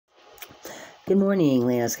Good morning,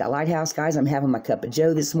 Lana Scott Lighthouse, guys. I'm having my cup of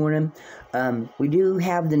joe this morning. We do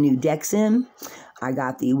have the new decks in. I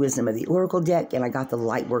got the Wisdom of the Oracle deck, and I got the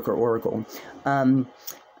Lightworker Oracle. I'm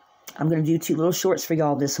going to do two little shorts for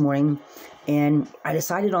y'all this morning, and I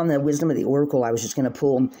decided on the Wisdom of the Oracle, I was just going to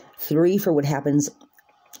pull 3 for what happens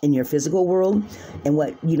in your physical world and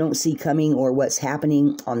what you don't see coming or what's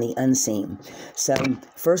happening on the unseen. So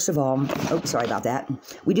first of all, sorry about that.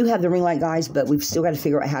 We do have the ring light, guys, but we've still got to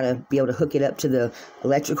figure out how to be able to hook it up to the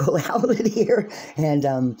electrical outlet here.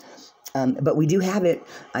 And but we do have it.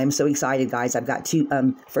 I'm so excited, guys. I've got two.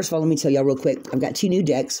 First of all, let me tell y'all real quick. I've got 2 new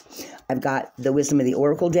decks. I've got the Wisdom of the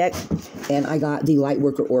Oracle deck, and I got the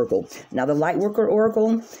Lightworker Oracle. Now, the Lightworker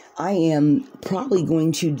Oracle, I am probably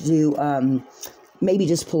going to do maybe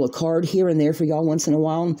just pull a card here and there for y'all once in a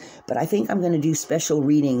while. But I think I'm going to do special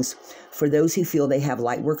readings for those who feel they have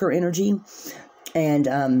Lightworker energy. And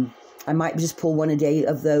I might just pull 1 a day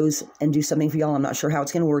of those and do something for y'all. I'm not sure how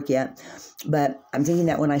it's going to work yet. But I'm thinking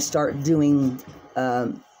that when I start doing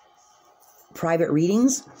private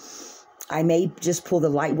readings, I may just pull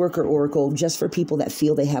the Lightworker Oracle just for people that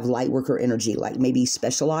feel they have Lightworker energy, like maybe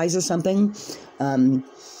specialize or something.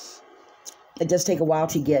 It does take a while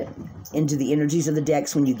to get into the energies of the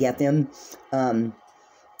decks when you get them.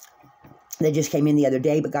 They just came in the other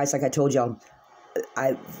day, but guys, like I told y'all,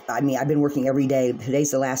 I mean, I've been working every day.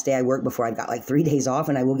 Today's the last day I work before I've got like 3 days off,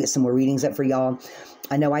 and I will get some more readings up for y'all.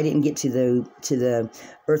 I know I didn't get to the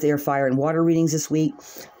Earth, Air, Fire, and Water readings this week.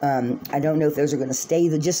 I don't know if those are going to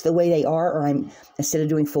stay just the way they are, or instead of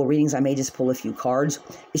doing full readings, I may just pull a few cards.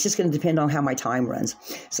 It's just going to depend on how my time runs.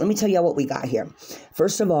 So let me tell y'all what we got here.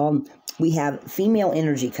 First of all, we have female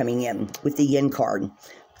energy coming in with the Yin card.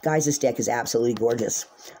 Guys, this deck is absolutely gorgeous.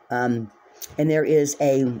 And there is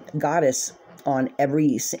a goddess on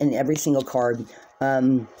every single card.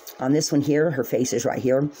 On this one here, her face is right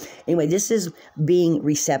here. Anyway, this is being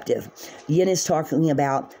receptive. Yin is talking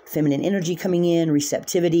about feminine energy coming in,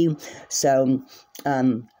 receptivity. So,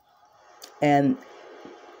 and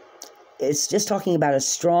it's just talking about a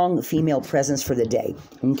strong female presence for the day,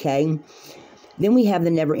 okay? Then we have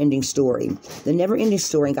the never-ending story. The never-ending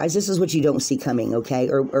story, guys, this is what you don't see coming, okay?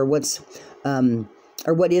 Or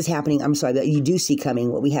what is happening, I'm sorry, that you do see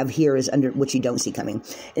coming. What we have here is under what you don't see coming.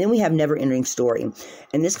 And then we have never-ending story.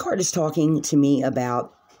 And this card is talking to me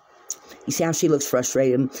about, you see how she looks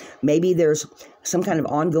frustrated? Maybe there's some kind of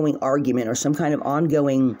ongoing argument or some kind of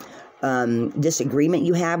ongoing disagreement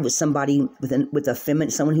you have with somebody, with a feminine,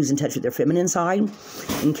 someone who's in touch with their feminine side,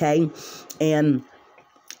 okay? And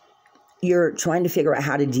you're trying to figure out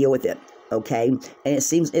how to deal with it, okay? And it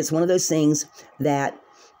seems it's one of those things that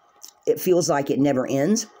it feels like it never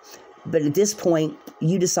ends. But at this point,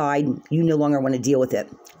 you decide you no longer want to deal with it,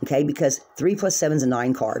 okay? Because 3 + 7 is a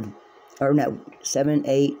 9 card. Or no, 7,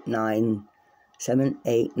 8, 9, 7,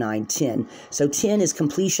 8, 9, 10. So 10 is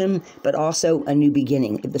completion, but also a new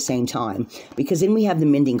beginning at the same time. Because then we have the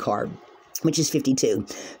Mending card, which is 52.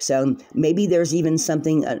 So maybe there's even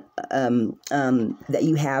something that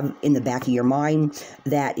you have in the back of your mind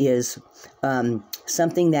that is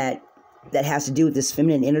something that has to do with this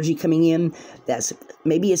feminine energy coming in. That's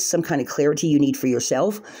maybe it's some kind of clarity you need for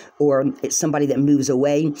yourself, or it's somebody that moves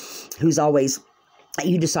away who's always,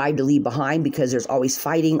 you decide to leave behind because there's always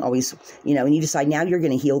fighting, always, and you decide now you're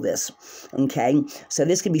going to heal this, okay? So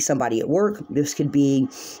this could be somebody at work. This could be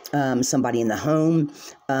somebody in the home,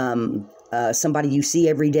 somebody you see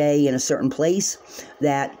every day in a certain place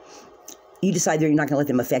that you decide that you're not going to let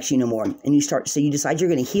them affect you no more. And you decide you're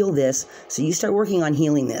going to heal this. So you start working on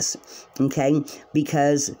healing this, okay?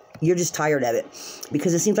 Because you're just tired of it.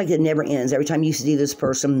 Because it seems like it never ends. Every time you see this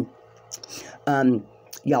person,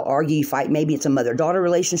 y'all argue, you fight. Maybe it's a mother-daughter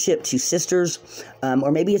relationship, 2 sisters,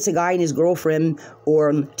 or maybe it's a guy and his girlfriend,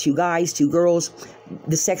 or 2 guys, 2 girls.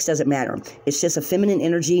 The sex doesn't matter. It's just a feminine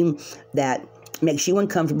energy that makes you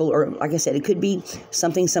uncomfortable, or like I said, it could be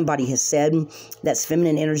something somebody has said that's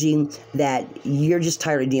feminine energy that you're just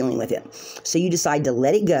tired of dealing with it. So you decide to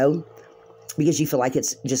let it go because you feel like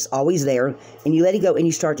it's just always there, and you let it go and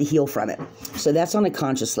you start to heal from it. So that's on a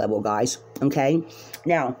conscious level, guys, okay?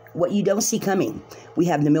 Now, what you don't see coming, we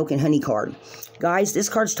have the Milk and Honey card. Guys, this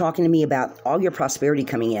card's talking to me about all your prosperity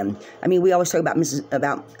coming in. I mean, we always talk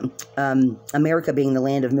about America being the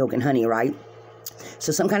land of milk and honey, right?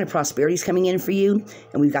 So some kind of prosperity is coming in for you,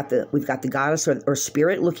 and we've got the goddess or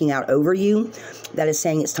spirit looking out over you that is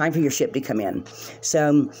saying it's time for your ship to come in.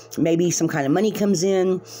 So maybe some kind of money comes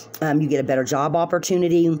in, you get a better job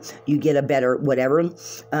opportunity, you get a better whatever.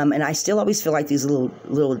 And I still always feel like these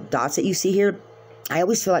little dots that you see here, I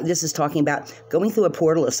always feel like this is talking about going through a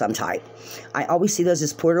portal of some type. I always see those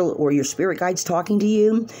as portal or your spirit guides talking to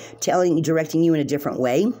you, directing you in a different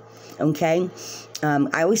way. Okay.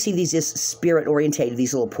 I always see these as spirit orientated,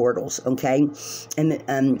 these little portals. Okay.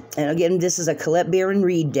 And again, this is a Colette Baron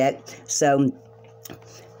Reed deck. So,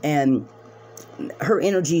 and her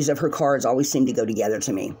energies of her cards always seem to go together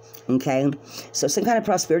to me. Okay, so some kind of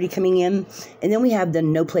prosperity coming in. And then we have the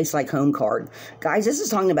No Place Like Home card. Guys, this is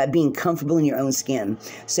talking about being comfortable in your own skin.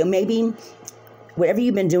 So maybe whatever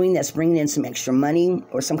you've been doing that's bringing in some extra money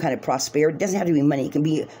or some kind of prosperity, it doesn't have to be money. It can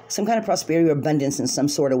be some kind of prosperity or abundance in some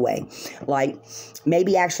sort of way. Like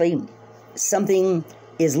maybe actually something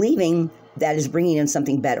is leaving that is bringing in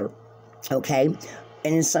something better. Okay.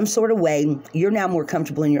 And in some sort of way, you're now more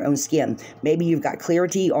comfortable in your own skin. Maybe you've got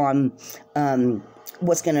clarity on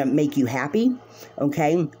what's going to make you happy,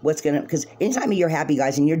 okay? Because anytime you're happy,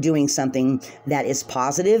 guys, and you're doing something that is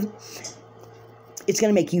positive, it's going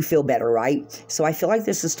to make you feel better, right? So I feel like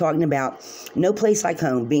this is talking about no place like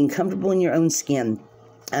home, being comfortable in your own skin.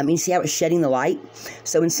 You see how it's shedding the light?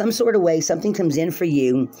 So in some sort of way, something comes in for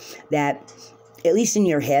you that, at least in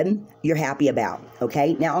your head, you're happy about,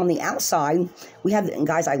 okay? Now, on the outside, we have, and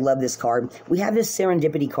guys, I love this card. We have this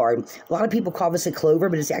Serendipity card. A lot of people call this a clover,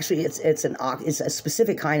 but it's actually, it's a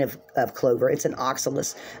specific kind of clover. It's an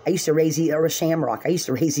oxalis. I used to raise these, or a shamrock. I used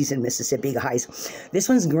to raise these in Mississippi, guys. This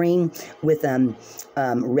one's green with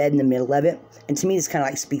red in the middle of it. And to me, this kind of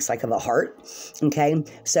like speaks like of a heart, okay?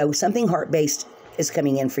 So something heart-based is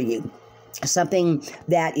coming in for you. Something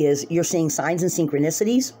that is, you're seeing signs and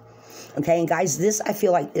synchronicities. Okay, and guys, this I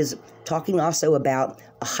feel like is talking also about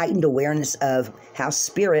a heightened awareness of how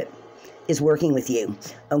spirit is working with you.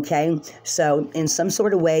 Okay, so in some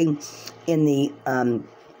sort of way, in the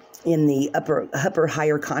upper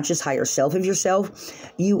higher conscious, higher self of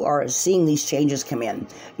yourself, you are seeing these changes come in.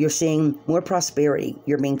 You're seeing more prosperity.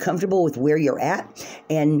 You're being comfortable with where you're at,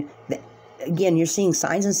 and again, you're seeing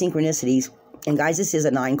signs and synchronicities. And guys, this is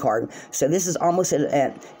a 9 card. So this is almost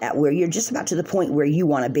at where you're just about to the point where you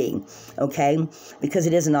want to be. Okay? Because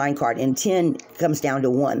it is a 9 card. And 10 comes down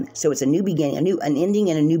to 1. So it's a new beginning, an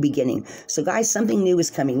ending and a new beginning. So guys, something new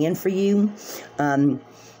is coming in for you.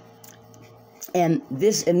 And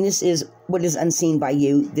this is what is unseen by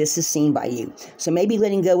you. This is seen by you. So maybe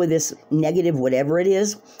letting go of this negative, whatever it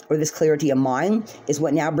is, or this clarity of mind is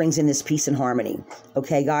what now brings in this peace and harmony.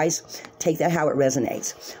 Okay, guys? Take that how it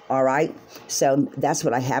resonates. All right? So that's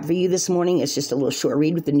what I have for you this morning. It's just a little short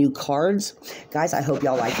read with the new cards. Guys, I hope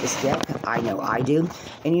y'all like this deck. I know I do.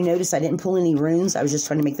 And you notice I didn't pull any runes. I was just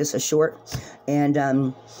trying to make this a short.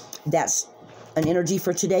 And that's an energy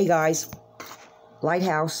for today, guys.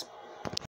 Lighthouse.